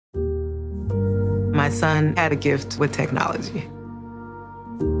my son had a gift with technology.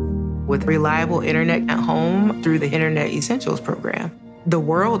 With reliable internet at home through the Internet Essentials program, the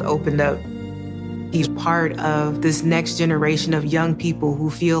world opened up. He's part of this next generation of young people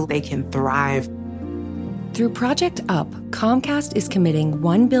who feel they can thrive. Through Project UP, Comcast is committing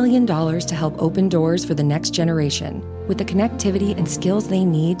 $1 billion to help open doors for the next generation with the connectivity and skills they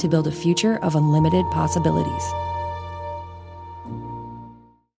need to build a future of unlimited possibilities.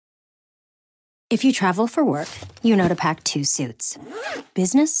 If you travel for work, you know to pack 2 suits,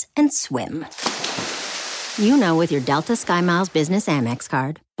 business and swim. You know with your Delta SkyMiles Business Amex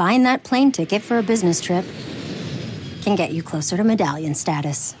card, buying that plane ticket for a business trip can get you closer to medallion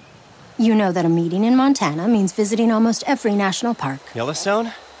status. You know that a meeting in Montana means visiting almost every national park.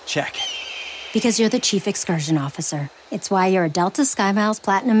 Yellowstone? Check. Because you're the chief excursion officer. It's why you're a Delta SkyMiles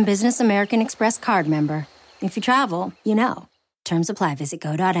Platinum Business American Express card member. If you travel, you know. Terms apply. Visit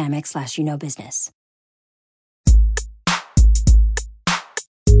go.amex/you-know-business.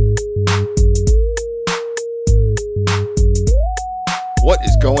 What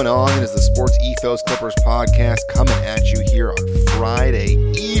is going on? It is the Sports Ethos Clippers podcast coming at you here on Friday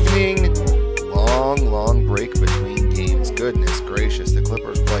evening. Long break between games. Goodness gracious, the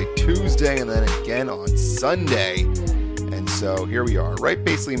Clippers play Tuesday and then again on Sunday. And so here we are, right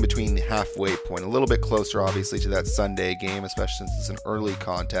basically in between the halfway point, a little bit closer obviously to that Sunday game, especially since it's an early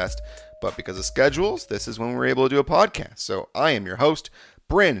contest. But because of schedules, this is when we're able to do a podcast. So I am your host,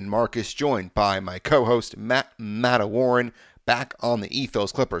 Brandon Marcus, joined by my co-host, Matt Warren, back on the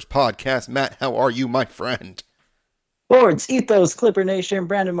Ethos Clippers podcast. Matt, how are you, my friend? Sports Ethos Clipper Nation,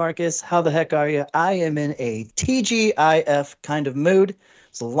 Brandon Marcus, how the heck are you? I am in a TGIF kind of mood.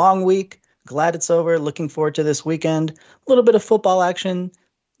 It's a long week. Glad it's over. Looking forward to this weekend. A little bit of football action,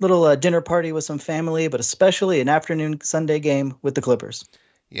 little dinner party with some family, but especially an afternoon Sunday game with the Clippers.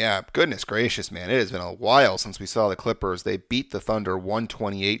 Yeah, goodness gracious, man. It has been a while since we saw the Clippers. They beat the Thunder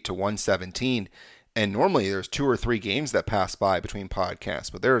 128-117. And normally there's 2 or 3 games that pass by between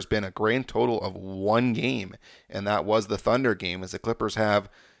podcasts, but there has been a grand total of 1 game, and that was the Thunder game, as the Clippers have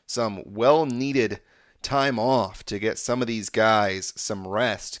some well-needed time off to get some of these guys some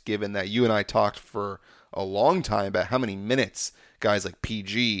rest, given that you and I talked for a long time about how many minutes guys like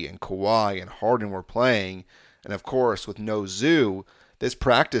PG and Kawhi and Harden were playing. And of course, with no Zu, this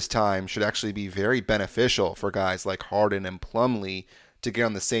practice time should actually be very beneficial for guys like Harden and Plumlee to get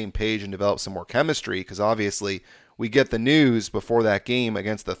on the same page and develop some more chemistry, because obviously we get the news before that game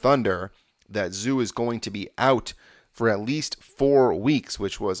against the Thunder that Zu is going to be out for at least 4 weeks,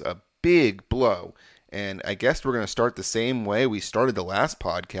 which was a big blow. And I guess we're going to start the same way we started the last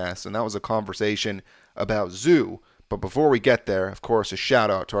podcast, and that was a conversation about Zu. But before we get there, of course, a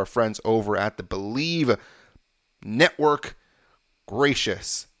shout out to our friends over at the Believe Network.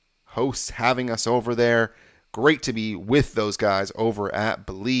 Gracious hosts having us over there. Great to be with those guys over at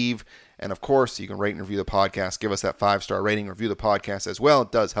Believe. And of course, you can rate and review the podcast. Give us that 5-star rating. Review the podcast as well.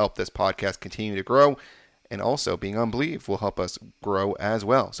 It does help this podcast continue to grow. And also, being on Believe will help us grow as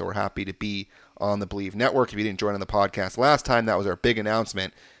well. So we're happy to be on the Believe Network. If you didn't join on the podcast last time, that was our big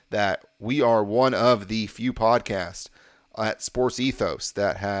announcement that we are one of the few podcasts at Sports Ethos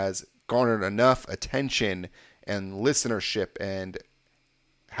that has garnered enough attention and listenership and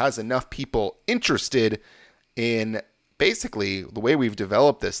has enough people interested in basically the way we've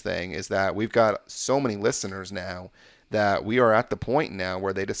developed this thing is that we've got so many listeners now that we are at the point now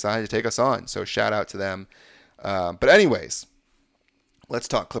where they decided to take us on. So shout out to them. But anyways, let's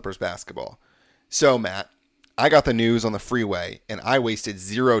talk Clippers basketball. So Matt, I got the news on the freeway and I wasted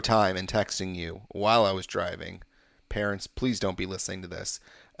 0 time in texting you while I was driving. Parents, please don't be listening to this.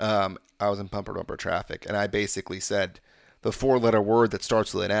 I was in bumper traffic and I basically said the 4-letter word that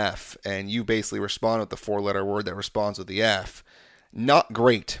starts with an F, and you basically respond with the 4-letter word that responds with the F. Not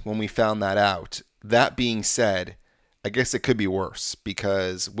great when we found that out. That being said, I guess it could be worse,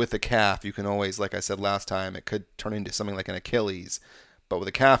 because with a calf, you can always, like I said last time, it could turn into something like an Achilles. But with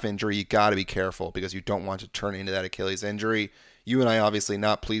a calf injury, you got to be careful because you don't want to turn into that Achilles injury. You and I obviously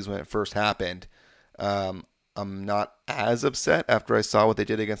not pleased when it first happened. I'm not as upset after I saw what they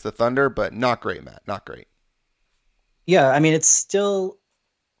did against the Thunder, but not great, Matt. Not great. Yeah, I mean, it's still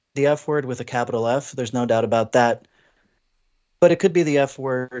the F word with a capital F. There's no doubt about that. But it could be the F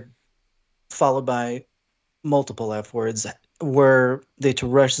word followed by multiple F words. Were they to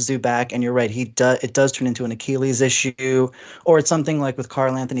rush Zu back, and you're right, it does turn into an Achilles issue, or it's something like with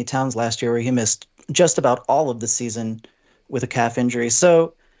Karl Anthony Towns last year where he missed just about all of the season with a calf injury.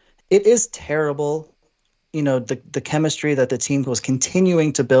 So it is terrible. You know, the chemistry that the team was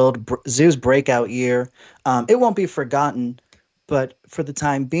continuing to build, Zu's breakout year, it won't be forgotten, But for the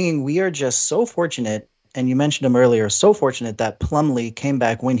time being, we are just so fortunate, and you mentioned him earlier, so fortunate that Plumlee came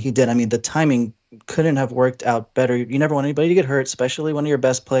back when he did. I mean, the timing couldn't have worked out better. You never want anybody to get hurt, especially one of your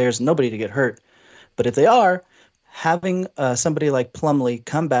best players, nobody to get hurt. But if they are, having somebody like Plumlee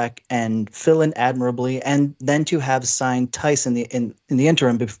come back and fill in admirably, and then to have signed Tice in the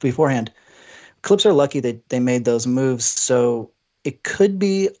interim beforehand, Clips are lucky that they made those moves. So it could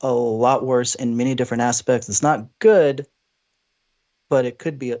be a lot worse in many different aspects. It's not good, but it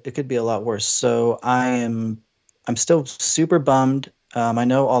could be a lot worse. So I'm still super bummed. I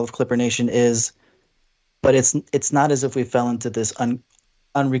know all of Clipper Nation is, but it's not as if we fell into this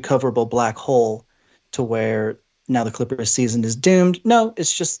unrecoverable black hole to where now the Clippers season is doomed. No,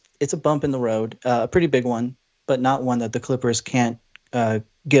 it's a bump in the road, a pretty big one, but not one that the Clippers can't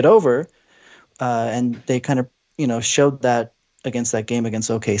get over. And they kind of showed that against that game against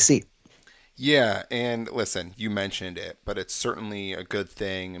OKC. Yeah, and listen, you mentioned it, but it's certainly a good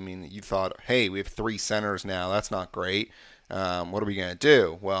thing. I mean, you thought, hey, we have 3 centers now. That's not great. What are we going to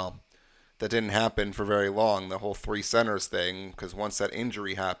do? Well, that didn't happen for very long, the whole 3 centers thing, because once that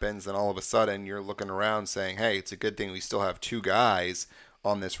injury happens, then all of a sudden you're looking around saying, hey, it's a good thing we still have 2 guys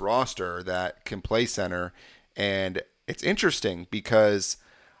on this roster that can play center. And it's interesting because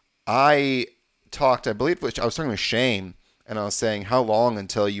I believe I was talking with Shane, and I was saying, how long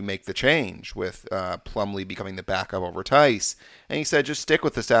until you make the change with Plumlee becoming the backup over Tice? And he said, just stick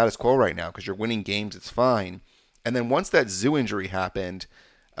with the status quo right now because you're winning games. It's fine. And then once that Zu injury happened,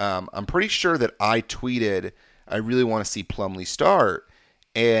 I'm pretty sure that I tweeted, I really want to see Plumlee start.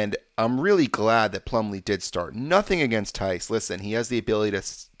 And I'm really glad that Plumlee did start. Nothing against Tice. Listen, he has the ability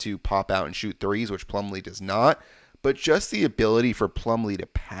to pop out and shoot threes, which Plumlee does not. But just the ability for Plumlee to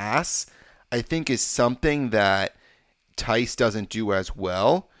pass, I think, is something that Tice doesn't do as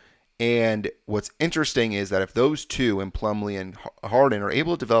well. And what's interesting is that if those two, and Plumlee and Harden, are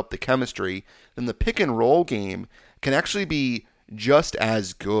able to develop the chemistry, then the pick and roll game can actually be just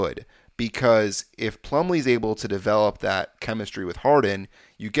as good. Because if Plumlee's able to develop that chemistry with Harden,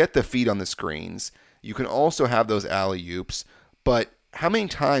 you get the feed on the screens. You can also have those alley-oops. But how many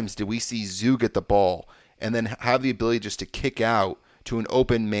times do we see Zu get the ball and then have the ability just to kick out to an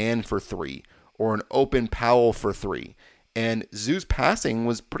open man for 3 or an open Powell for 3? And Zu's passing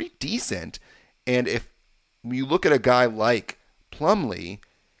was pretty decent. And if you look at a guy like Plumlee,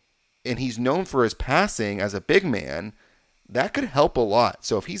 and he's known for his passing as a big man, that could help a lot.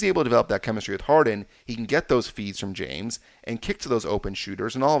 So if he's able to develop that chemistry with Harden, he can get those feeds from James and kick to those open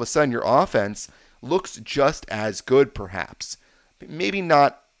shooters, and all of a sudden your offense looks just as good, perhaps. Maybe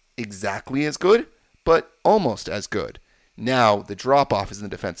not exactly as good, but almost as good. Now, the drop-off is in the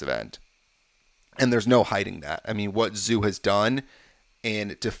defensive end. And there's no hiding that. I mean, what Zu has done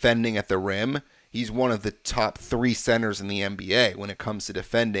in defending at the rim, he's one of the top 3 centers in the NBA when it comes to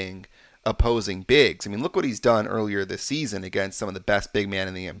defending opposing bigs. I mean, look what he's done earlier this season against some of the best big men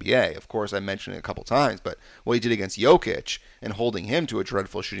in the NBA. Of course, I mentioned it a couple times, but what he did against Jokic and holding him to a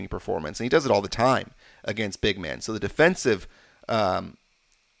dreadful shooting performance, and he does it all the time against big men. So the defensive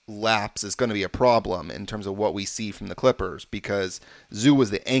lapse is going to be a problem in terms of what we see from the Clippers because Zu was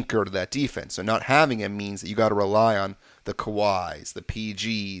the anchor to that defense. So not having him means that you got to rely on the Kawhis, the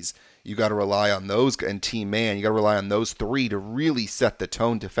PGs. You got to rely on those, and Team Man. You got to rely on those 3 to really set the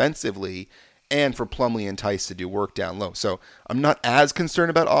tone defensively, and for Plumlee and Tice to do work down low. So I'm not as concerned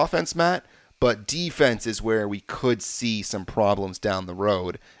about offense, Matt, but defense is where we could see some problems down the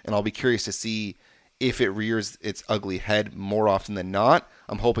road, and I'll be curious to see if it rears its ugly head more often than not.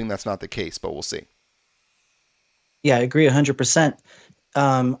 I'm hoping that's not the case, but we'll see. Yeah, I agree 100%.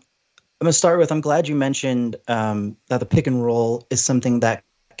 I'm going to start with, I'm glad you mentioned that the pick and roll is something that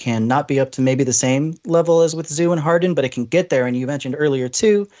can not be up to maybe the same level as with Zu and Harden, but it can get there. And you mentioned earlier,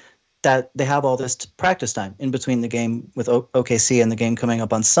 too, that they have all this practice time in between the game with OKC and the game coming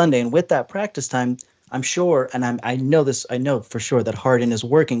up on Sunday. And with that practice time, I'm sure, and I know for sure that Harden is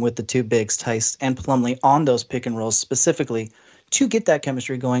working with the 2 bigs, Tice and Plumlee, on those pick and rolls specifically to get that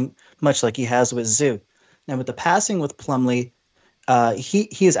chemistry going, much like he has with Zu. Now, with the passing with Plumlee,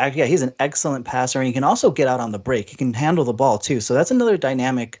 he's an excellent passer, and he can also get out on the break. He can handle the ball too. So that's another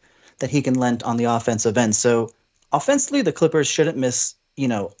dynamic that he can lend on the offensive end. So offensively, the Clippers shouldn't miss,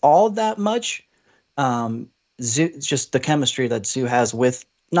 all that much. Zu, just the chemistry that Zu has with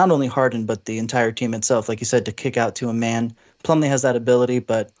not only Harden, but the entire team itself. Like you said, to kick out to a man. Plumlee has that ability,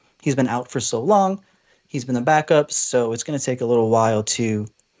 but he's been out for so long. He's been the backup, so it's going to take a little while to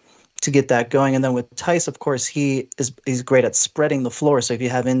get that going. And then with Tice, of course, he's great at spreading the floor. So if you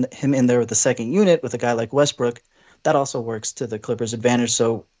have him in there with the second unit with a guy like Westbrook, that also works to the Clippers' advantage.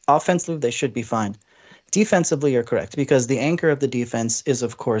 So offensively, they should be fine. defensively, you're correct, because the anchor of the defense is,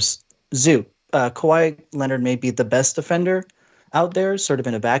 of course, Zu. Kawhi Leonard may be the best defender out there, sort of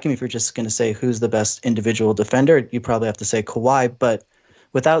in a vacuum. If you're just going to say who's the best individual defender, you probably have to say Kawhi. But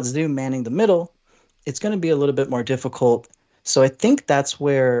without Zu manning the middle, it's going to be a little bit more difficult. So I think that's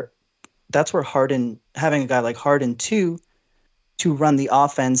where Harden, having a guy like Harden too, to run the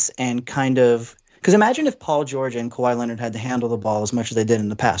offense and kind of, because imagine if Paul George and Kawhi Leonard had to handle the ball as much as they did in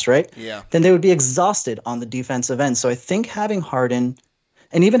the past, right? Yeah. Then they would be exhausted on the defensive end. So I think having Harden,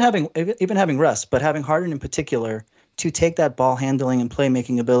 and even having Russ, but having Harden in particular to take that ball handling and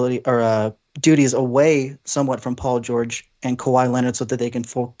playmaking ability or duties away somewhat from Paul George and Kawhi Leonard so that they can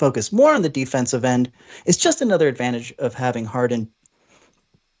focus more on the defensive end is just another advantage of having Harden.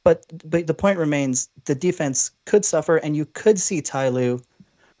 But the point remains, the defense could suffer, and you could see Ty Lue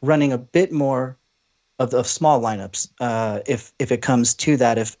running a bit more of small lineups if it comes to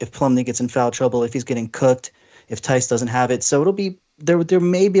that, if Plumlee gets in foul trouble, if he's getting cooked, if Tice doesn't have it. So it'll be there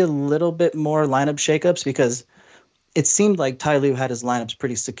may be a little bit more lineup shakeups because it seemed like Ty Lue had his lineups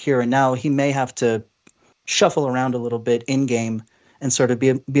pretty secure, and now he may have to shuffle around a little bit in game and sort of be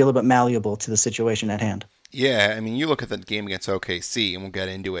a little bit malleable to the situation at hand. Yeah, I mean, you look at the game against OKC, and we'll get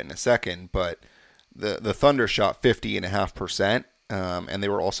into it in a second, but the Thunder shot 50.5%, and they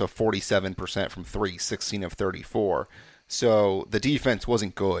were also 47% from 3, 16 of 34. So the defense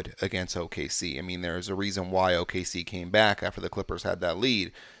wasn't good against OKC. I mean, there's a reason why OKC came back after the Clippers had that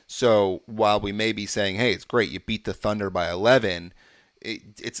lead. So while we may be saying, hey, it's great, you beat the Thunder by 11,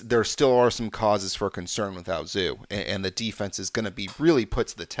 there still are some causes for concern without Zu, and the defense is going to be really put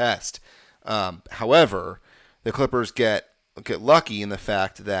to the test. However, the Clippers get lucky in the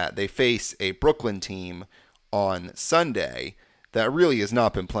fact that they face a Brooklyn team on Sunday that really has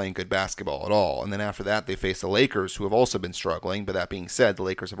not been playing good basketball at all. And then after that, they face the Lakers, who have also been struggling. But that being said, the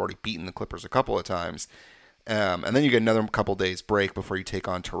Lakers have already beaten the Clippers a couple of times. And then you get another couple days break before you take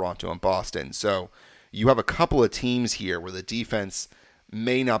on Toronto and Boston. So you have a couple of teams here where the defense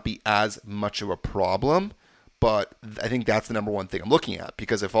may not be as much of a problem. But I think that's the number one thing I'm looking at,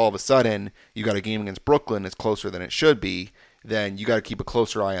 because if all of a sudden you got a game against Brooklyn that's closer than it should be, then you got to keep a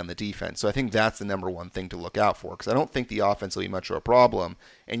closer eye on the defense. So I think that's the number one thing to look out for, because I don't think the offense will be much of a problem.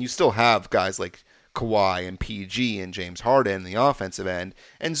 And you still have guys like Kawhi and PG and James Harden in the offensive end,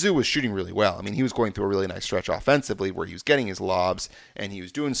 and Zu was shooting really well. I mean, he was going through a really nice stretch offensively where he was getting his lobs and he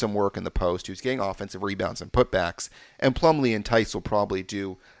was doing some work in the post. He was getting offensive rebounds and putbacks, and Plumlee and Tice will probably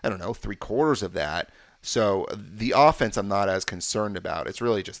do, 3/4 of that. So the offense I'm not as concerned about. It's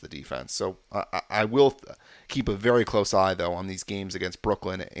really just the defense. So I will keep a very close eye, though, on these games against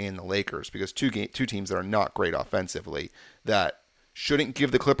Brooklyn and the Lakers, because two teams that are not great offensively that shouldn't give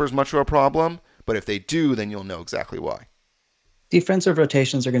the Clippers much of a problem. But if they do, then you'll know exactly why. Defensive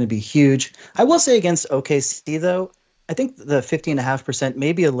rotations are going to be huge. I will say against OKC, though, I think the 50.5%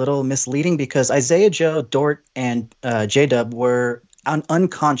 may be a little misleading because Isaiah Joe, Dort, and J-Dub were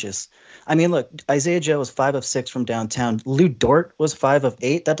unconscious. I mean, look, Isaiah Joe was 5 of 6 from downtown. Lou Dort was 5 of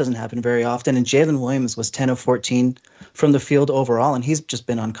 8. That doesn't happen very often. And Jalen Williams was 10 of 14 from the field overall, and he's just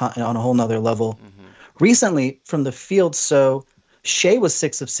been on a whole nother level recently from the field. So Shea was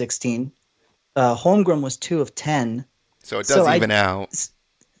 6 of 16. Holmgren was 2 of 10. So it does even out.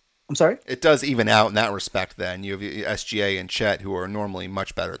 I'm sorry? It does even out in that respect then. You have SGA and Chet, who are normally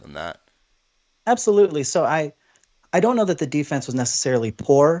much better than that. Absolutely. So I don't know that the defense was necessarily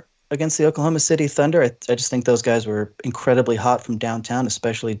poor against the Oklahoma City Thunder. I just think those guys were incredibly hot from downtown,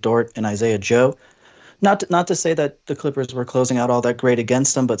 especially Dort and Isaiah Joe. Not to say that the Clippers were closing out all that great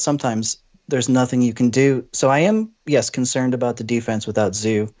against them, but sometimes there's nothing you can do. So I am, yes, concerned about the defense without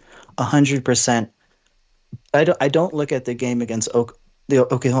Zu, 100%. I don't look at the game against the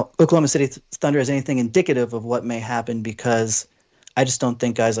Oklahoma City Thunder as anything indicative of what may happen, because I just don't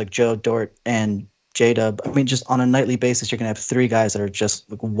think guys like Joe, Dort, and J-Dub, I mean, just on a nightly basis, you're going to have 3 guys that are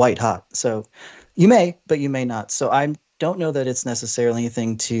just like white hot. So you may, but you may not. So I don't know that it's necessarily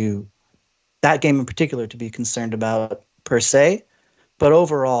anything to that game in particular to be concerned about per se. But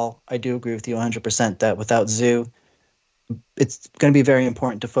overall, I do agree with you 100% that without Zu, it's going to be very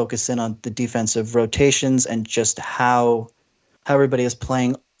important to focus in on the defensive rotations and just how everybody is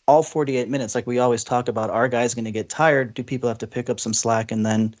playing all 48 minutes. Like we always talk about, are guys going to get tired? Do people have to pick up some slack and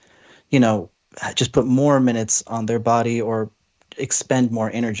then, just put more minutes on their body or expend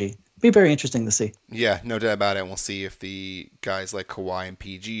more energy? Be very interesting to see. Yeah, no doubt about it. And we'll see if the guys like Kawhi and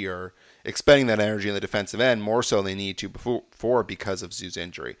PG are expending that energy in the defensive end more so than they need to before because of Zu's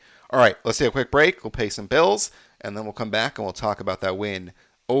injury. All right, let's take a quick break. We'll pay some bills, and then we'll come back and we'll talk about that win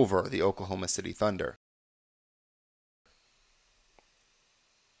over the Oklahoma City Thunder.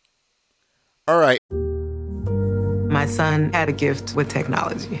 All right. my son had a gift with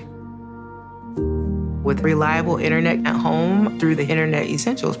technology. With reliable internet at home through the Internet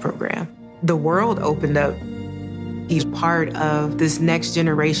Essentials program, the world opened up. He's part of this next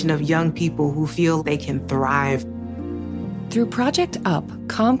generation of young people who feel they can thrive. Through Project UP,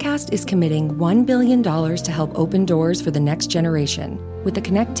 Comcast is committing $1 billion to help open doors for the next generation with the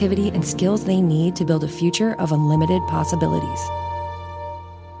connectivity and skills they need to build a future of unlimited possibilities.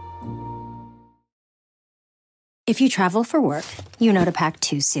 If you travel for work, you know to pack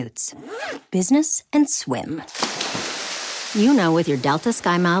 2 suits. Business and swim. You know with your Delta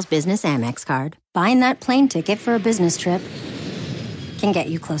SkyMiles Business Amex card, buying that plane ticket for a business trip can get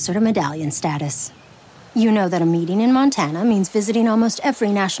you closer to medallion status. You know that a meeting in Montana means visiting almost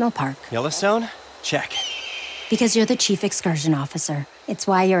every national park. Yellowstone? Check. Because you're the chief excursion officer. It's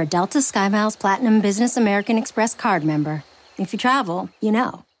why you're a Delta SkyMiles Platinum Business American Express card member. If you travel, you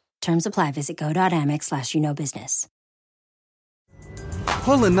know. Terms apply. Visit go.amex/business.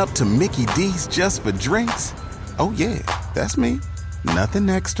 Pulling up to Mickey D's just for drinks? Oh yeah, that's me. Nothing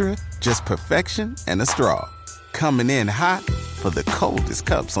extra, just perfection and a straw. Coming in hot for the coldest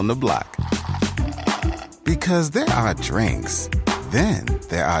cups on the block. Because there are drinks. Then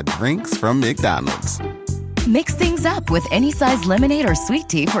there are drinks from McDonald's. Mix things up with any size lemonade or sweet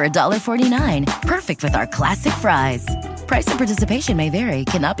tea for $1.49. Perfect with our classic fries. Price and participation may vary.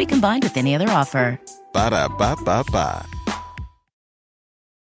 Cannot be combined with any other offer. Ba-da-ba-ba-ba.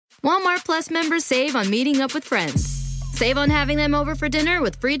 Walmart Plus members save on meeting up with friends. Save on having them over for dinner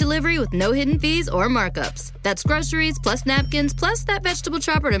with free delivery with no hidden fees or markups. That's groceries plus napkins plus that vegetable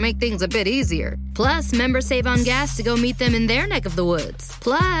chopper to make things a bit easier. Plus, members save on gas to go meet them in their neck of the woods.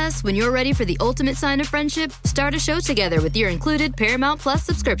 Plus, when you're ready for the ultimate sign of friendship, start a show together with your included Paramount Plus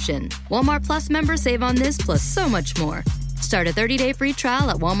subscription. Walmart Plus members save on this plus so much more. Start a 30-day free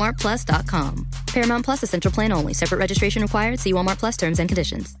trial at walmartplus.com. Paramount Plus Essential Plan only. Separate registration required. See Walmart Plus terms and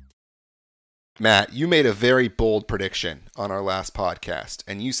conditions. Matt, you made a very bold prediction on our last podcast,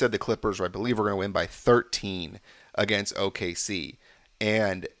 and you said the Clippers, I believe, were going to win by 13 against OKC,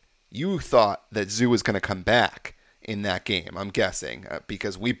 and you thought that Zu was going to come back in that game, I'm guessing,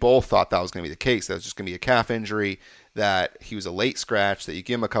 because we both thought that was going to be the case. That was just going to be a calf injury, that he was a late scratch, that you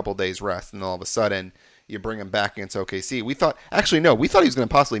give him a couple days rest, and then all of a sudden you bring him back against OKC. We thought he was going to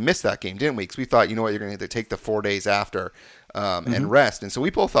possibly miss that game, didn't we? Because we thought, you know what, you're going to take the 4 days after and rest. And so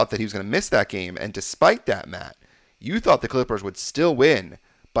we both thought that he was going to miss that game. And despite that, Matt, you thought the Clippers would still win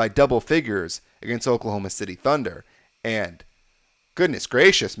by double figures against Oklahoma City Thunder. And goodness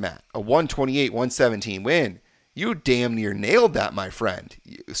gracious, Matt, a 128-117 win. You damn near nailed that, my friend.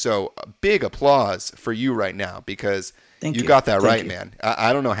 So big applause for you right now, because you got that right, man.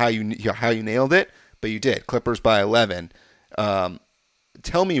 I don't know how you nailed it, but you did. Clippers by 11.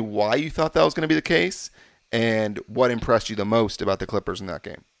 Tell me why you thought that was going to be the case, and what impressed you the most about the Clippers in that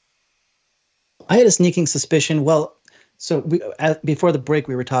game. I had a sneaking suspicion. Well, so before the break,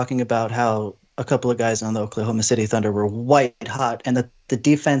 we were talking about how a couple of guys on the Oklahoma City Thunder were white hot, and that the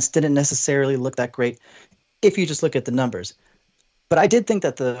defense didn't necessarily look that great if you just look at the numbers. But I did think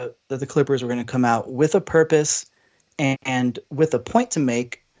that the Clippers were going to come out with a purpose and with a point to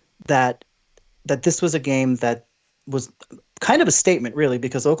make, that this was a game that was kind of a statement, really,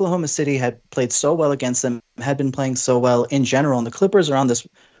 because Oklahoma City had played so well against them, had been playing so well in general, and the Clippers are on this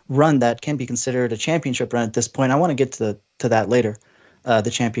run that can be considered a championship run at this point. I want to get to that later,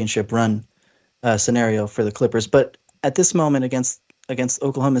 the championship run scenario for the Clippers. But at this moment against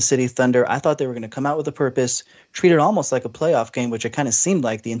Oklahoma City Thunder, I thought they were going to come out with a purpose, treat it almost like a playoff game, which it kind of seemed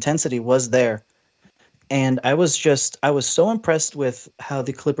like. The intensity was there. And I was so impressed with how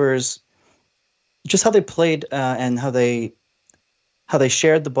the Clippers, just how they played and how they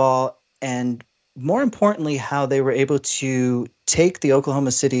shared the ball, and more importantly, how they were able to take the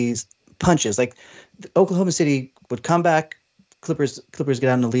Oklahoma City's punches. Like, Oklahoma City would come back, Clippers get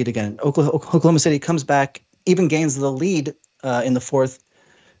out in the lead again. Oklahoma City comes back, even gains the lead in the fourth.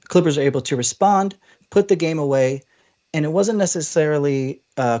 Clippers are able to respond, put the game away, and it wasn't necessarily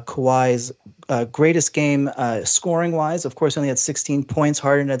Kawhi's greatest game scoring-wise. Of course, he only had 16 points.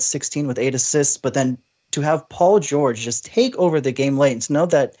 Harden had 16 with 8 assists. But then to have Paul George just take over the game late and to know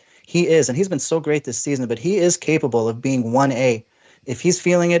that he is, and he's been so great this season, but he is capable of being 1A. If he's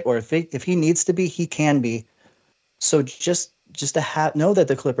feeling it, or if he needs to be, he can be. So just to know that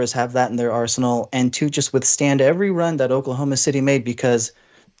the Clippers have that in their arsenal, and to just withstand every run that Oklahoma City made, because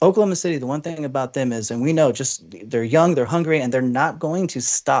Oklahoma City, the one thing about them is, and we know, just they're young, they're hungry, and they're not going to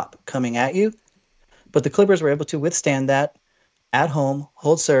stop coming at you. But the Clippers were able to withstand that at home,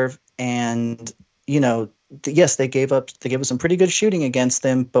 hold serve, and yes, they gave us some pretty good shooting against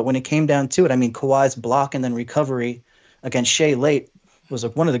them. But when it came down to it, I mean, Kawhi's block and then recovery against Shea late was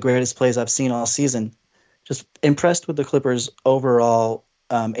one of the greatest plays I've seen all season. Just impressed with the Clippers overall,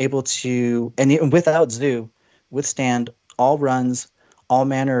 able to, and even without Zu, withstand all runs, all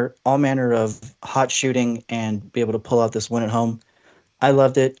manner of hot shooting, and be able to pull out this win at home. I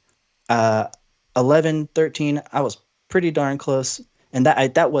loved it. 11-13, I was pretty darn close, and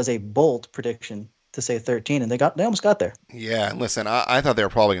that was a bold prediction to say 13, and they almost got there. Yeah, and listen, I thought they were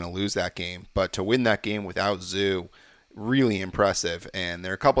probably going to lose that game, but to win that game without Zu, really impressive. And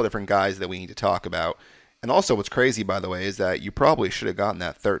there are a couple of different guys that we need to talk about. And also, what's crazy, by the way, is that you probably should have gotten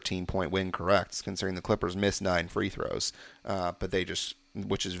that 13-point win correct, considering the Clippers missed 9 free throws. But they just,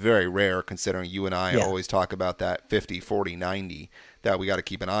 which is very rare, considering you and I always talk about that 50, 40, 90 that we got to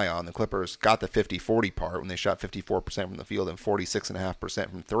keep an eye on. The Clippers got the 50-40 part when they shot 54% from the field and 46.5%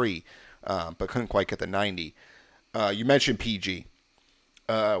 from three, but couldn't quite get the 90. You mentioned PG.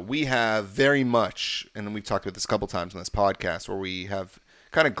 We have very much, and we've talked about this a couple times on this podcast, where we have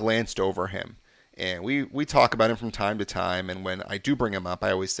kind of glanced over him. And we talk about him from time to time, and when I do bring him up,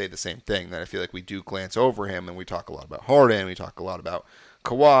 I always say the same thing, that I feel like we do glance over him, and we talk a lot about Harden, we talk a lot about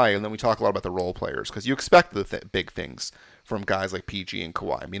Kawhi, and then we talk a lot about the role players, because you expect the big things from guys like PG and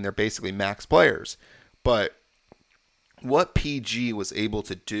Kawhi. I mean, they're basically max players. But what PG was able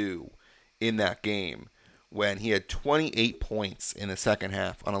to do in that game, when he had 28 points in the second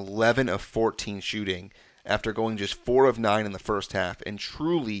half on 11 of 14 shooting after going just 4 of 9 in the first half, and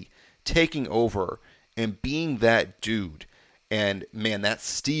truly taking over and being that dude. And man, that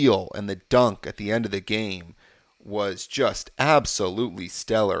steal and the dunk at the end of the game was just absolutely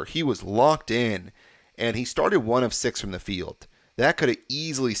stellar. He was locked in, and he started 1 of 6 from the field. That could have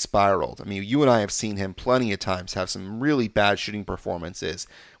easily spiraled. I mean, you and I have seen him plenty of times have some really bad shooting performances.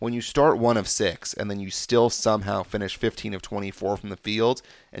 When you start 1 of 6 and then you still somehow finish 15 of 24 from the field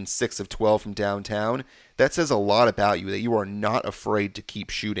and 6 of 12 from downtown, that says a lot about you, that you are not afraid to keep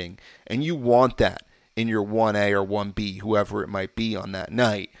shooting. And you want that in your 1A or 1B, whoever it might be on that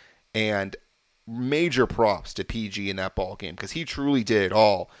night. And major props to PG in that ball game, because he truly did it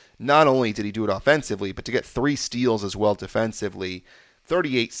all. Not only did he do it offensively, but to get 3 steals as well defensively.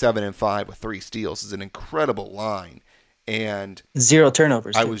 38, 7, and 5 with 3 steals is an incredible line. And 0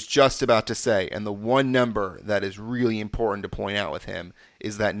 turnovers. I was just about to say, and the one number that is really important to point out with him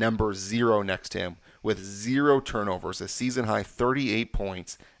is that number 0 next to him, with 0 turnovers, a season high 38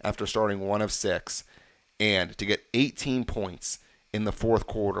 points after starting 1 of 6, and to get 18 points in the fourth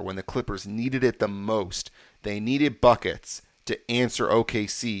quarter when the Clippers needed it the most. They needed buckets to answer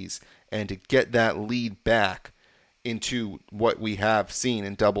OKC's and to get that lead back into what we have seen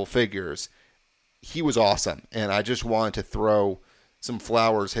in double figures. He was awesome, and I just wanted to throw some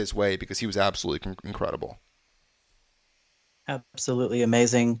flowers his way because he was absolutely incredible. Absolutely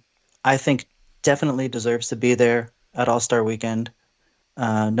amazing. I think definitely deserves to be there at All-Star Weekend.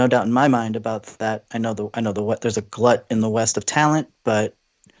 No doubt in my mind about that. I know there's a glut in the West of talent, but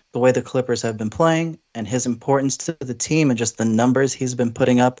the way the Clippers have been playing and his importance to the team and just the numbers he's been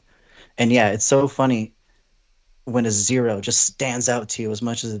putting up. And yeah, it's so funny when a 0 just stands out to you as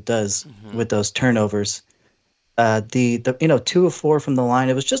much as it does with those turnovers. The 2 of 4 from the line,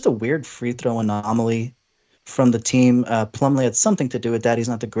 it was just a weird free throw anomaly from the team. Plumlee had something to do with that. He's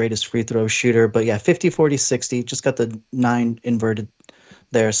not the greatest free throw shooter, but yeah, 50, 40, 60, just got the 9 inverted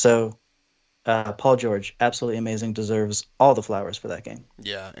there. So Paul George, absolutely amazing, deserves all the flowers for that game.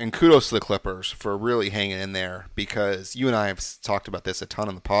 Yeah, and kudos to the Clippers for really hanging in there, because you and I have talked about this a ton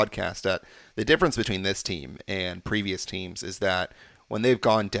on the podcast, that the difference between this team and previous teams is that when they've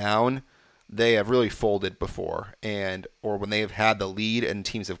gone down, they have really folded before, or when they have had the lead and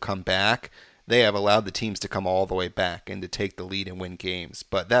teams have come back, they have allowed the teams to come all the way back and to take the lead and win games.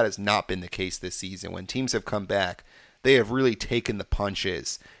 But that has not been the case this season. When teams have come back, they have really taken the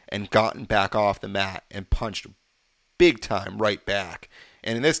punches and gotten back off the mat and punched big time right back.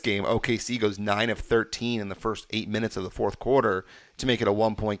 And in this game, OKC goes 9 of 13 in the first 8 minutes of the fourth quarter to make it a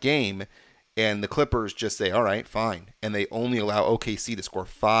 1-point game. And the Clippers just say, all right, fine. And they only allow OKC to score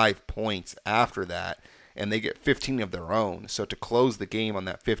 5 points after that. And they get 15 of their own. So to close the game on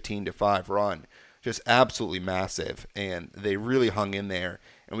that 15-5 run, just absolutely massive. And they really hung in there.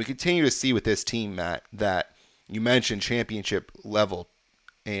 And we continue to see with this team, Matt, that you mentioned championship level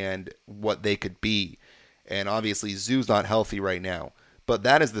and what they could be. And obviously Zu's not healthy right now. But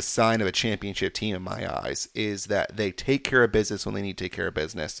that is the sign of a championship team in my eyes, is that they take care of business when they need to take care of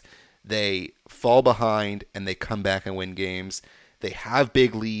business. They fall behind and they come back and win games. They have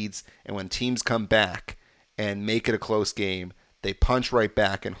big leads, and when teams come back and make it a close game, they punch right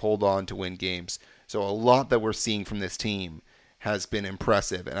back and hold on to win games. So a lot that we're seeing from this team has been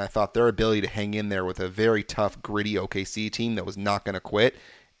impressive. And I thought their ability to hang in there with a very tough, gritty OKC team that was not going to quit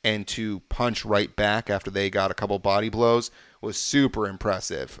and to punch right back after they got a couple body blows was super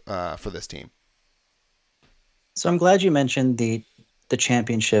impressive for this team. So I'm glad you mentioned the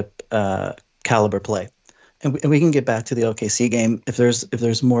championship caliber play. And we can get back to the OKC game if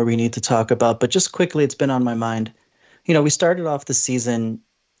there's more we need to talk about. But just quickly, it's been on my mind. We started off the season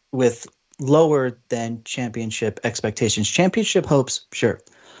with lower than championship expectations. Championship hopes, sure.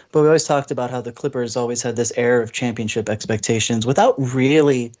 But we always talked about how the Clippers always had this air of championship expectations without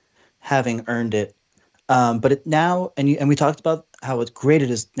really having earned it. But it now, and we talked about how great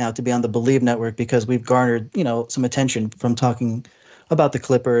it is now to be on the Believe Network because we've garnered, some attention from talking about the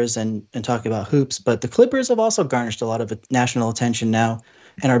Clippers and talking about hoops. But the Clippers have also garnished a lot of national attention now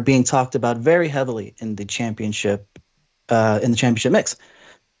and are being talked about very heavily in the championship mix.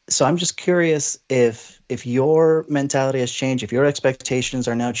 So I'm just curious if your mentality has changed, if your expectations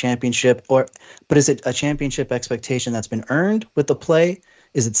are now championship, but is it a championship expectation that's been earned with the play?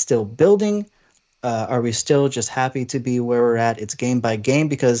 Is it still building? Are we still just happy to be where we're at? It's game by game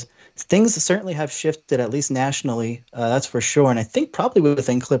because things certainly have shifted, at least nationally. That's for sure. And I think probably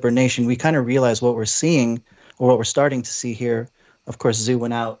within Clipper Nation, we kind of realize what we're seeing or what we're starting to see here. Of course, Zu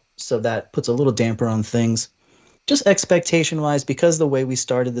went out, so that puts a little damper on things. Just expectation-wise, because the way we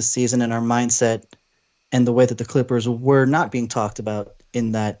started the season and our mindset and the way that the Clippers were not being talked about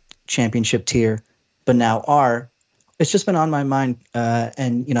in that championship tier, but now are, it's just been on my mind.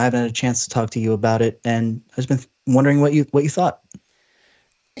 And, I haven't had a chance to talk to you about it. And I've been wondering what you thought.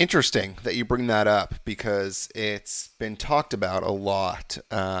 Interesting that you bring that up because it's been talked about a lot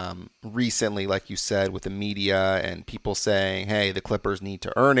recently, like you said, with the media and people saying, hey, the Clippers need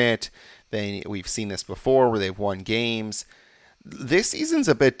to earn it. We've seen this before where they've won games. This season's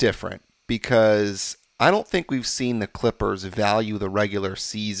a bit different because I don't think we've seen the Clippers value the regular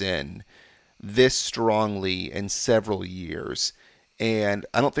season this strongly in several years. And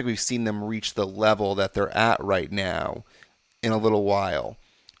I don't think we've seen them reach the level that they're at right now in a little while.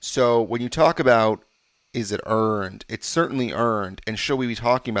 So when you talk about, is it earned? It's certainly earned. And should we be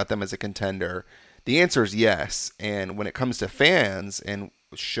talking about them as a contender? The answer is yes. And when it comes to fans and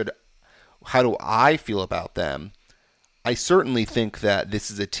how do I feel about them? I certainly think that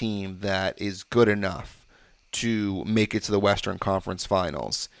this is a team that is good enough to make it to the Western Conference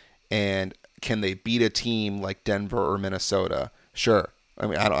Finals. And can they beat a team like Denver or Minnesota? Sure. I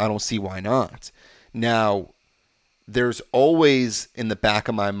mean, I don't see why not. Now, there's always in the back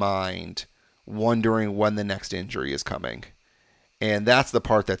of my mind wondering when the next injury is coming. And that's the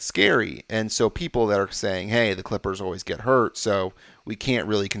part that's scary. And so people that are saying, hey, the Clippers always get hurt, so we can't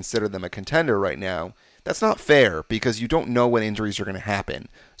really consider them a contender right now. That's not fair because you don't know when injuries are going to happen.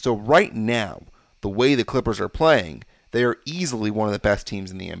 So right now, the way the Clippers are playing, they are easily one of the best teams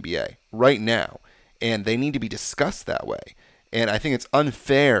in the NBA right now. And they need to be discussed that way. And I think it's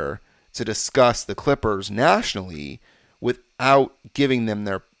unfair to discuss the Clippers nationally without giving them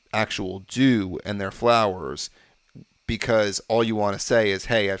their actual due and their flowers because all you want to say is,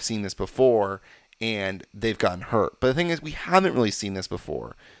 hey, I've seen this before and they've gotten hurt. But the thing is, we haven't really seen this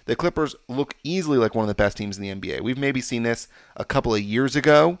before. The Clippers look easily like one of the best teams in the NBA. We've maybe seen this a couple of years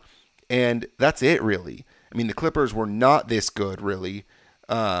ago, and that's it, really. I mean, the Clippers were not this good, really,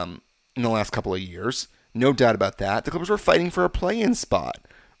 in the last couple of years. No doubt about that. The Clippers were fighting for a play-in spot.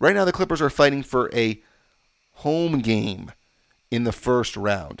 Right now, the Clippers are fighting for a home game in the first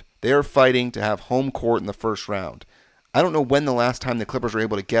round. They are fighting to have home court in the first round. I don't know when the last time the Clippers were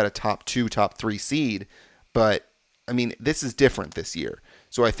able to get a top 2, top 3 seed, but, I mean, this is different this year.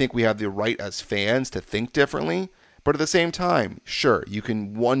 So I think we have the right as fans to think differently. But at the same time, sure, you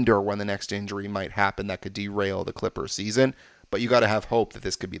can wonder when the next injury might happen that could derail the Clippers season, but you got to have hope that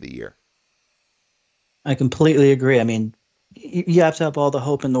this could be the year. I completely agree. I mean, you have to have all the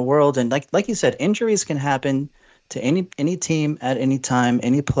hope in the world. And like you said, injuries can happen to any team at any time,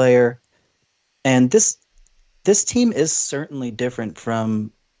 any player. And this team is certainly different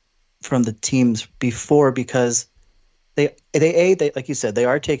from the teams before because they like you said, they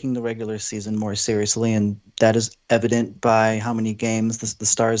are taking the regular season more seriously, and that is evident by how many games the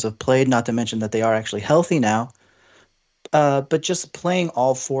Stars have played, not to mention that they are actually healthy now. But just playing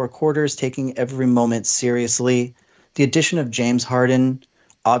all 4 quarters, taking every moment seriously. The addition of James Harden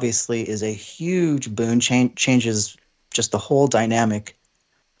obviously is a huge boon, changes just the whole dynamic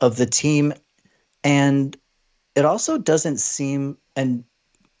of the team. And it also doesn't seem, and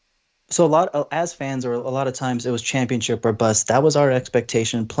so as fans, or a lot of times it was championship or bust. That was our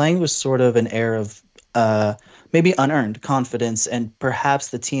expectation. Playing was sort of an air of maybe unearned confidence, and perhaps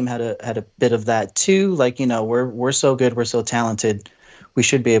the team had a bit of that too. Like, we're so good, we're so talented, we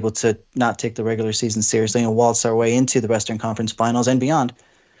should be able to not take the regular season seriously and waltz our way into the Western Conference Finals and beyond.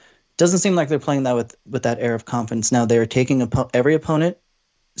 Doesn't seem like they're playing that with that air of confidence now. They're taking every opponent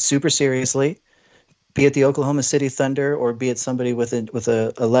super seriously, be it the Oklahoma City Thunder or be it somebody with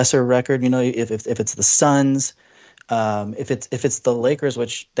a lesser record. If it's the Suns, if it's the Lakers,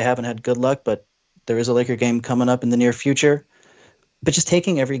 which they haven't had good luck, but there is a Laker game coming up in the near future. But just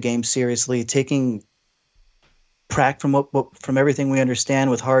taking every game seriously, taking from everything we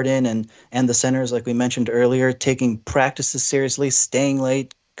understand with Harden and the centers, like we mentioned earlier, taking practices seriously, staying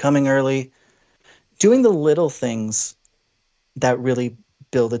late, coming early, doing the little things that really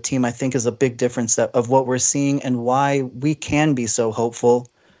build a team, I think is a big difference of what we're seeing and why we can be so hopeful.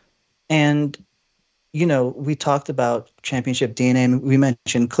 And, we talked about championship DNA. We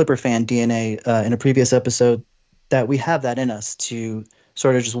mentioned Clipper fan DNA in a previous episode, that we have that in us to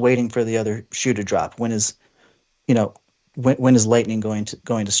sort of just waiting for the other shoe to drop. When is lightning going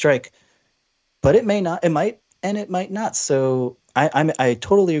to strike? But it may not, it might, and it might not. So I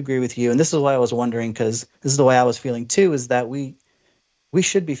totally agree with you. And this is why I was wondering, because this is the way I was feeling too, is that we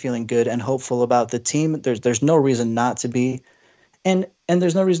should be feeling good and hopeful about the team. There's no reason not to be. And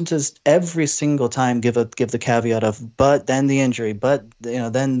there's no reason to every single time give the caveat of, but then the injury, but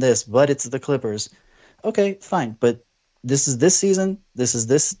then this, but it's the Clippers. Okay, fine. But this is this season. This is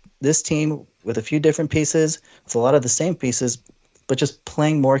this team with a few different pieces, with a lot of the same pieces, but just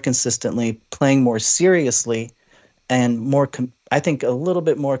playing more consistently, playing more seriously, and I think a little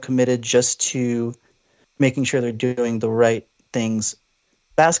bit more committed just to making sure they're doing the right things,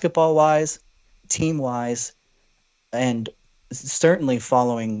 basketball-wise, team-wise, and certainly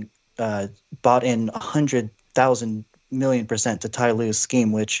following bought in 100,000 million% to Ty Lue's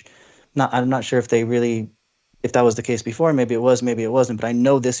scheme, which I'm not sure if that was the case before. Maybe it was, maybe it wasn't, but I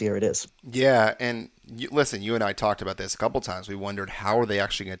know this year it is. Yeah, and listen, you and I talked about this a couple times. We wondered, how are they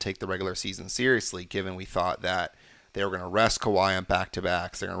actually going to take the regular season seriously, given we thought that they were going to rest Kawhi on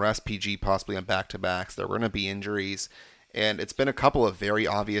back-to-backs, they're going to rest PG possibly on back-to-backs, there were going to be injuries, and it's been a couple of very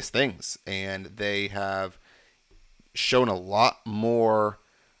obvious things, and they have shown a lot more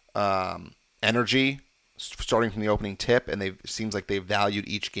energy starting from the opening tip, and it seems like they valued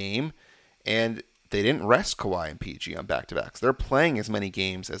each game, and they didn't rest Kawhi and PG on back-to-backs. They're playing as many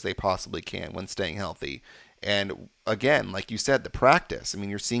games as they possibly can when staying healthy. And again, like you said, the practice. I mean,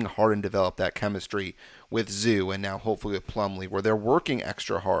 you're seeing Harden develop that chemistry with Zu and now hopefully with Plumlee, where they're working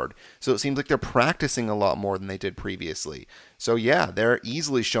extra hard. So it seems like they're practicing a lot more than they did previously. So yeah, they're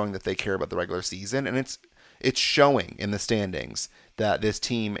easily showing that they care about the regular season, and it's showing in the standings that this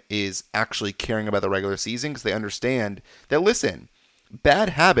team is actually caring about the regular season, because they understand that, listen, bad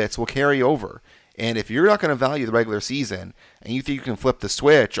habits will carry over. And if you're not going to value the regular season and you think you can flip the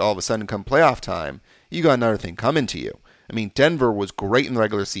switch all of a sudden come playoff time, you got another thing coming to you. I mean, Denver was great in the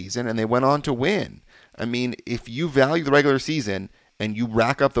regular season and they went on to win. I mean, if you value the regular season and you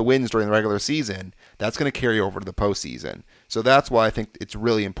rack up the wins during the regular season, that's going to carry over to the postseason. So that's why I think it's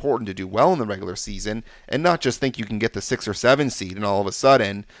really important to do well in the regular season and not just think you can get the 6 or 7 seed and all of a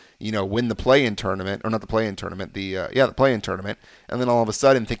sudden, win the play-in tournament, or not the play-in tournament, the play-in tournament, and then all of a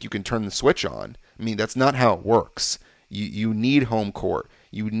sudden think you can turn the switch on. I mean, that's not how it works. You need home court.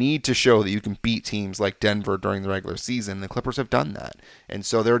 You need to show that you can beat teams like Denver during the regular season. The Clippers have done that. And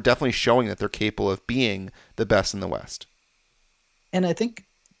so they're definitely showing that they're capable of being the best in the West. And I think,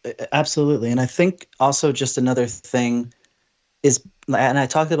 absolutely. And I think also just another thing is, and I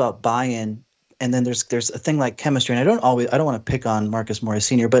talked about buy-in, and then there's a thing like chemistry. And I don't want to pick on Marcus Morris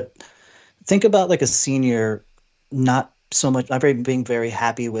Sr., but think about like a senior not being very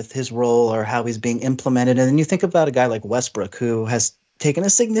happy with his role or how he's being implemented. And then you think about a guy like Westbrook, who has taken a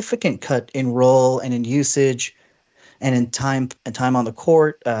significant cut in role and in usage and in time on the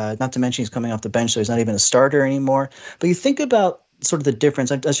court. Not to mention he's coming off the bench, so he's not even a starter anymore. But you think about sort of the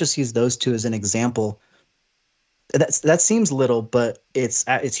difference. Let's just use those two as an example. That seems little, but it's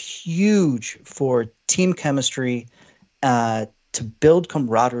huge for team chemistry, to build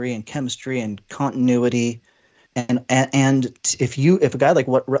camaraderie and chemistry and continuity. And if a guy like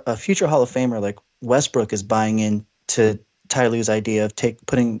a future Hall of Famer like Westbrook is buying into Ty Lue's idea of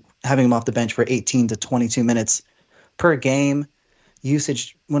having him off the bench for 18 to 22 minutes per game,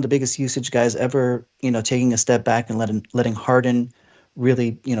 usage, one of the biggest usage guys ever, taking a step back and letting Harden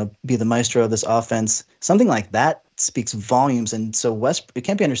really, be the maestro of this offense, something like that speaks volumes. And so it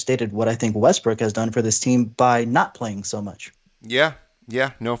can't be understated what I think Westbrook has done for this team by not playing so much. Yeah,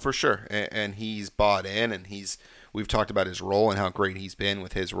 no, for sure. And he's bought in, and we've talked about his role and how great he's been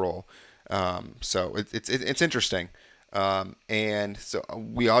with his role. So it's interesting. And so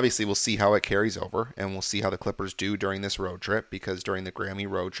we obviously will see how it carries over, and we'll see how the Clippers do during this road trip, because during the Grammy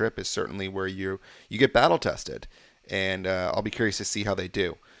road trip is certainly where you get battle tested, and I'll be curious to see how they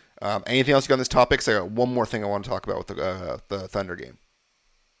do. Anything else you got on this topic? So I got one more thing I want to talk about with the Thunder game.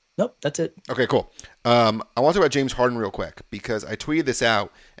 Nope, that's it. Okay, cool. I want to talk about James Harden real quick, because I tweeted this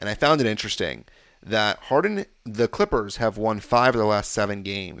out and I found it interesting that the Clippers have won 5 of the last 7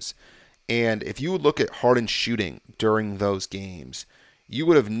 games. And if you look at Harden's shooting during those games, you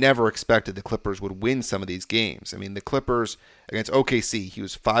would have never expected the Clippers would win some of these games. I mean, the Clippers against OKC, he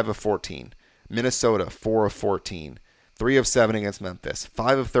was 5 of 14. Minnesota, 4 of 14. 3 of 7 against Memphis.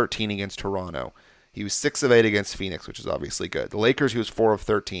 5 of 13 against Toronto. He was 6 of 8 against Phoenix, which is obviously good. The Lakers, he was 4 of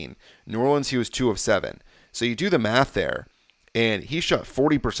 13. New Orleans, he was 2 of 7. So you do the math there, and he shot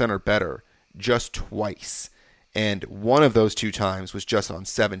 40% or better just twice. And one of those 2 times was just on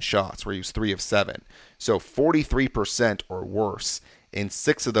 7 shots, where he was 3 of 7. So 43% or worse in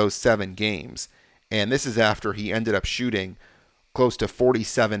 6 of those 7 games. And this is after he ended up shooting close to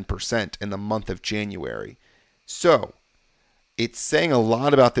 47% in the month of January. So it's saying a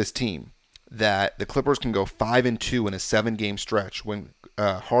lot about this team that the Clippers can go 5-2 in a 7-game stretch when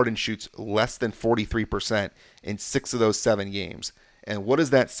Harden shoots less than 43% in 6 of those 7 games. And what does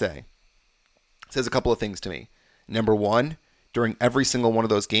that say? It says a couple of things to me. Number one, during every single one of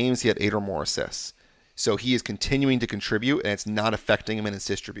those games, he had 8 or more assists. So he is continuing to contribute, and it's not affecting him in his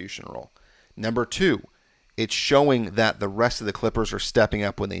distribution role. Number two, it's showing that the rest of the Clippers are stepping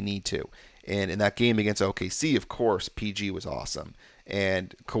up when they need to. And in that game against OKC, of course, PG was awesome.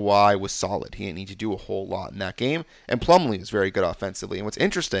 And Kawhi was solid. He didn't need to do a whole lot in that game. And Plumlee was very good offensively. And what's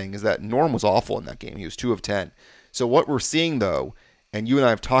interesting is that Norm was awful in that game. He was 2 of 10. So what we're seeing, though, and you and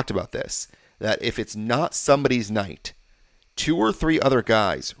I have talked about this, that if it's not somebody's night, 2 or 3 other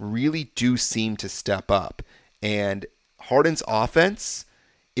guys really do seem to step up. And Harden's offense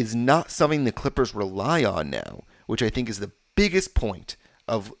is not something the Clippers rely on now, which I think is the biggest point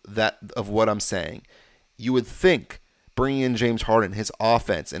of what I'm saying. You would think bringing in James Harden, his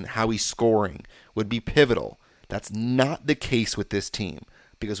offense and how he's scoring would be pivotal. That's not the case with this team,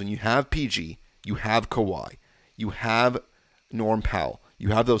 because when you have PG, you have Kawhi, you have Norm Powell, you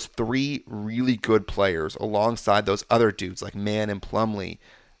have those 3 really good players alongside those other dudes like Mann and Plumlee.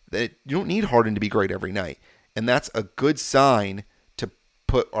 That you don't need Harden to be great every night. And that's a good sign to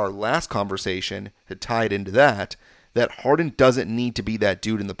put our last conversation, to tie it into that Harden doesn't need to be that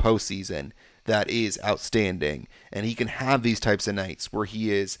dude in the postseason that is outstanding. And he can have these types of nights where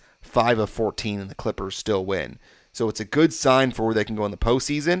he is 5 of 14 and the Clippers still win. So it's a good sign for where they can go in the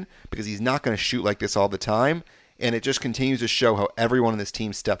postseason, because he's not going to shoot like this all the time. And it just continues to show how everyone on this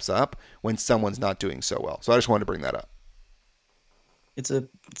team steps up when someone's not doing so well. So I just wanted to bring that up. It's an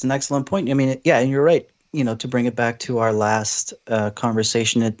excellent point. I mean, yeah, and you're right. You know, to bring it back to our last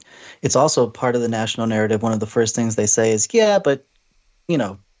conversation, it's also part of the national narrative. One of the first things they say is, yeah, but, you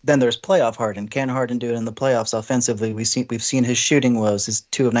know, then there's playoff Harden. Can Harden do it in the playoffs offensively? We've seen his shooting woes, his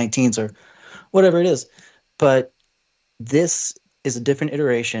 2 of 19s or whatever it is. But this is a different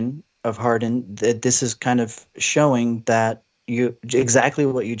iteration of Harden. This is kind of showing that exactly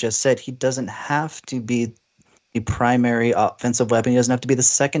what you just said. He doesn't have to be the primary offensive weapon. He doesn't have to be the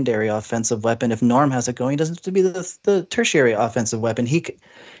secondary offensive weapon. If Norm has it going, he doesn't have to be the tertiary offensive weapon.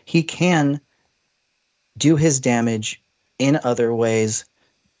 He can do his damage in other ways,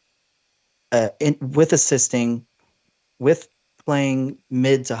 with assisting, with playing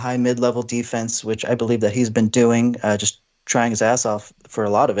mid to high mid-level defense, which I believe that he's been doing, just trying his ass off for a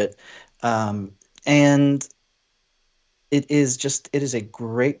lot of it. And it is a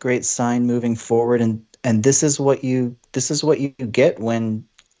great sign moving forward. And this is what you get when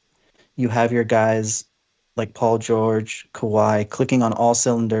you have your guys like Paul George, Kawhi clicking on all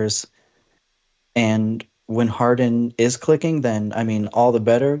cylinders. And when Harden is clicking, then I mean, all the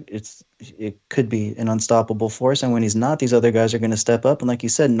better. It could be an unstoppable force. And when he's not, these other guys are going to step up. And like you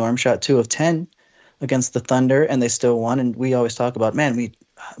said, Norm shot 2 of 10 against the Thunder, and they still won. And we always talk about, man,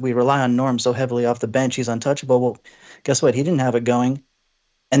 we rely on Norm so heavily off the bench. He's untouchable. Well, guess what? He didn't have it going.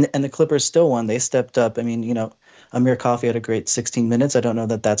 And the Clippers still won. They stepped up. I mean, you know, Amir Coffey had a great 16 minutes. I don't know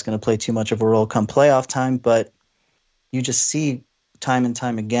that that's going to play too much of a role come playoff time, but you just see time and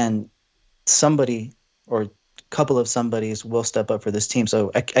time again, somebody or a couple of somebodies will step up for this team.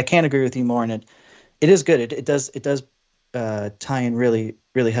 So I can't agree with you more. And it is good. It does tie in really,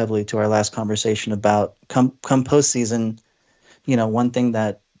 really heavily to our last conversation about come postseason. You know, one thing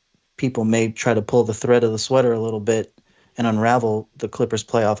that people may try to pull the thread of the sweater a little bit and unravel the Clippers'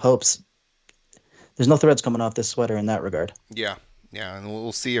 playoff hopes. There's no threads coming off this sweater in that regard. Yeah, Yeah, and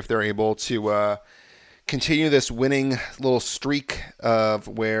we'll see if they're able to continue this winning little streak of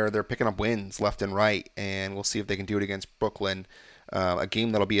where they're picking up wins left and right, and we'll see if they can do it against Brooklyn. A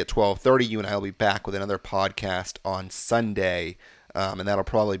game that'll be at 12:30. You and I will be back with another podcast on Sunday, and that'll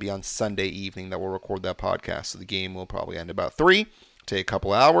probably be on Sunday evening that we'll record that podcast. So the game will probably end about 3, take a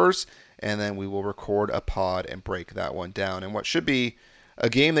couple hours, and then we will record a pod and break that one down. And what should be a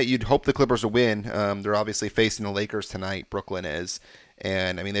game that you'd hope the Clippers will win. They're obviously facing the Lakers tonight, Brooklyn is.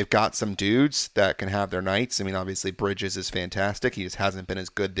 And, I mean, they've got some dudes that can have their nights. I mean, obviously, Bridges is fantastic. He just hasn't been as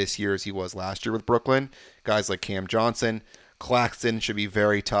good this year as he was last year with Brooklyn. Guys like Cam Johnson. Claxton should be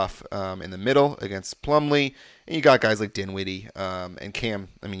very tough in the middle against Plumlee. And you got guys like Dinwiddie and Cam.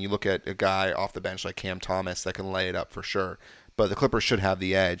 I mean, you look at a guy off the bench like Cam Thomas that can lay it up for sure. But the Clippers should have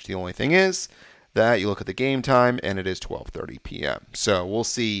the edge. The only thing is that you look at the game time, and it is 12:30 p.m. So we'll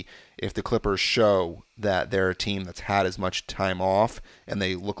see if the Clippers show that they're a team that's had as much time off and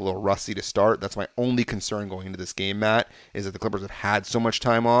they look a little rusty to start. That's my only concern going into this game, Matt, is that the Clippers have had so much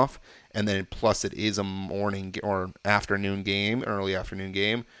time off, and then plus it is a morning or afternoon game, early afternoon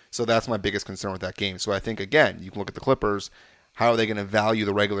game. So that's my biggest concern with that game. So I think, again, you can look at the Clippers. How are they going to value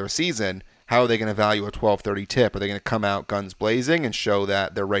the regular season? How are they going to value a 12:30 tip? Are they going to come out guns blazing and show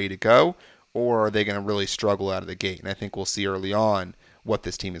that they're ready to go? Or are they going to really struggle out of the gate? And I think we'll see early on what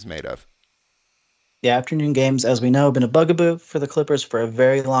this team is made of. Yeah, afternoon games, as we know, have been a bugaboo for the Clippers for a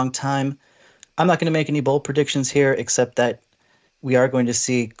very long time. I'm not going to make any bold predictions here, except that we are going to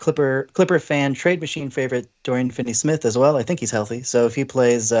see Clipper fan, trade machine favorite Dorian Finney-Smith as well. I think he's healthy. So if he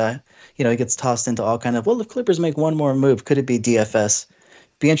plays, he gets tossed into all kind of, well, if Clippers make one more move, could it be DFS?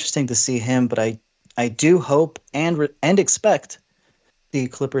 Be interesting to see him, but I do hope and expect the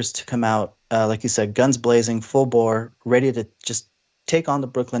Clippers to come out, like you said, guns blazing, full bore, ready to just take on the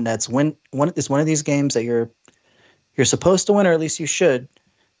Brooklyn Nets. It's one of these games that you're supposed to win, or at least you should,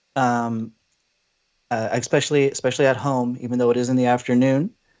 especially at home, even though it is in the afternoon.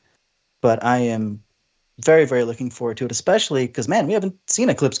 But I am very, very looking forward to it, especially because, man, we haven't seen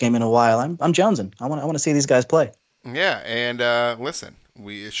a Clips game in a while. I'm jonesing. I want to see these guys play. Yeah, and listen,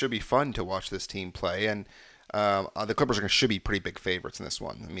 it should be fun to watch this team play, and the Clippers should be pretty big favorites in this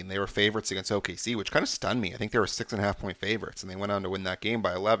one. I mean, they were favorites against OKC, which kind of stunned me. I think they were 6.5-point favorites, and they went on to win that game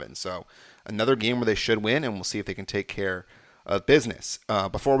by 11. So another game where they should win, and we'll see if they can take care of business.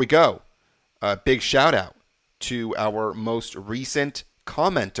 Before we go, a big shout out to our most recent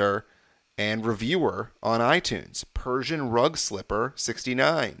commenter and reviewer on iTunes, Persian Rug Slipper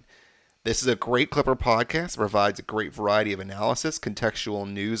 69. This is a great Clipper podcast that provides a great variety of analysis, contextual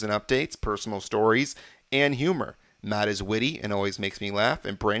news and updates, personal stories, and humor. Matt is witty and always makes me laugh,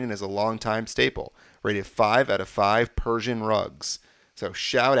 and Brandon is a longtime staple. Rated 5 out of 5 Persian rugs. So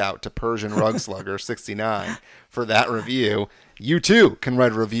shout out to Persian Rug Slugger 69 for that review. You too can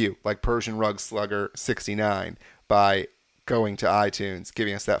write a review like Persian Rug Slugger 69 by going to iTunes,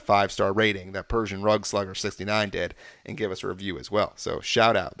 giving us that 5-star rating that Persian Rug Slugger 69 did, and give us a review as well. So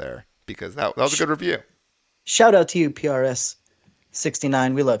shout out there, because that was a good review. Shout out to you, PRS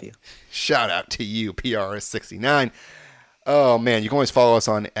 69. We love you. Shout out to you, PRS 69. Oh, man, you can always follow us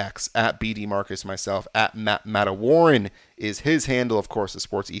on X, at BD Marcus, myself, at Matt Mattawarren is his handle. Of course, the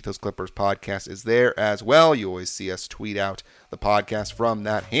Sports Ethos Clippers podcast is there as well. You always see us tweet out the podcast from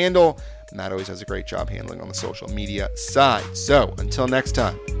that handle. Matt always does a great job handling on the social media side. So, until next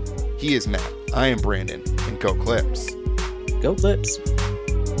time, he is Matt, I am Brandon, and go Clips. Go Clips.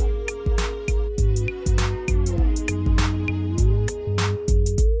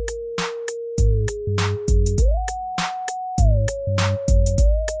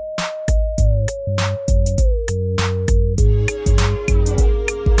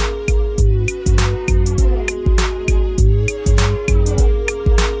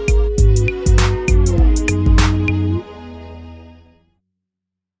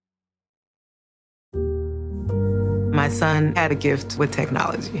 My son had a gift with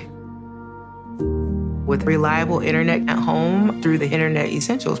technology. With reliable internet at home through the Internet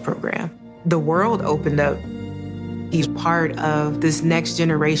Essentials program, the world opened up. He's part of this next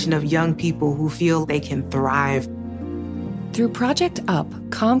generation of young people who feel they can thrive. Through Project UP,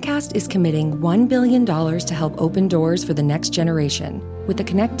 Comcast is committing $1 billion to help open doors for the next generation with the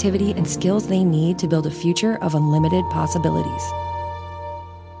connectivity and skills they need to build a future of unlimited possibilities.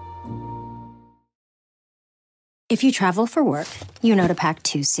 If you travel for work, you know to pack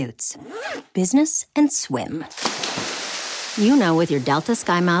 2 suits. Business and swim. You know with your Delta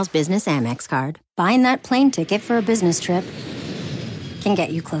SkyMiles Business Amex card, buying that plane ticket for a business trip can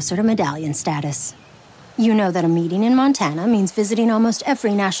get you closer to medallion status. You know that a meeting in Montana means visiting almost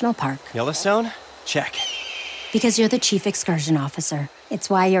every national park. Yellowstone? Check. Because you're the Chief Excursion Officer. It's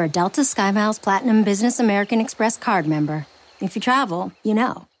why you're a Delta SkyMiles Platinum Business American Express card member. If you travel, you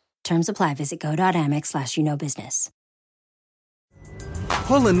know. Terms apply. Visit go.amex/you-know-business.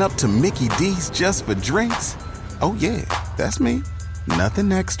 Pulling up to Mickey D's just for drinks? Oh yeah, that's me.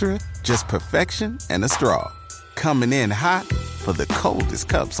 Nothing extra, just perfection and a straw. Coming in hot for the coldest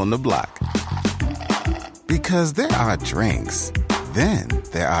cups on the block. Because there are drinks. Then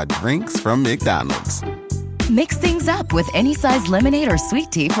there are drinks from McDonald's. Mix things up with any size lemonade or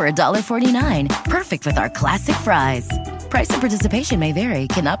sweet tea for $1.49. Perfect with our classic fries. Price and participation may vary.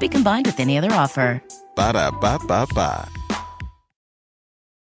 Cannot be combined with any other offer. Ba-da-ba-ba-ba.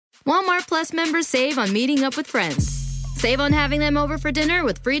 Walmart Plus members save on meeting up with friends. Save on having them over for dinner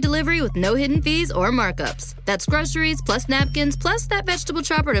with free delivery with no hidden fees or markups. That's groceries plus napkins plus that vegetable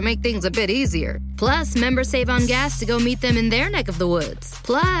chopper to make things a bit easier. Plus, members save on gas to go meet them in their neck of the woods.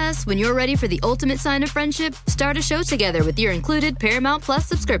 Plus, when you're ready for the ultimate sign of friendship, start a show together with your included Paramount Plus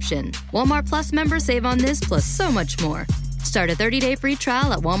subscription. Walmart Plus members save on this plus so much more. Start a 30-day free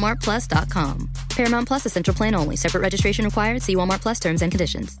trial at walmartplus.com. Paramount Plus Essential Plan only. Separate registration required. See Walmart Plus terms and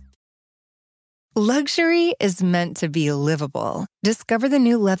conditions. Luxury is meant to be livable. Discover the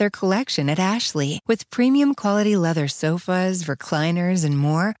new leather collection at Ashley with premium quality leather sofas, recliners, and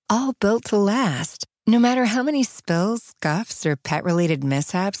more, all built to last. No matter how many spills, scuffs, or pet-related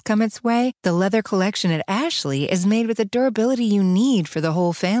mishaps come its way, the leather collection at Ashley is made with the durability you need for the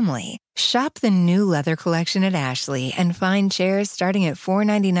whole family. Shop the new leather collection at Ashley and find chairs starting at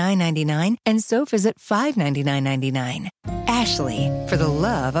 $499.99 and sofas at $599.99. Ashley, for the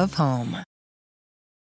love of home.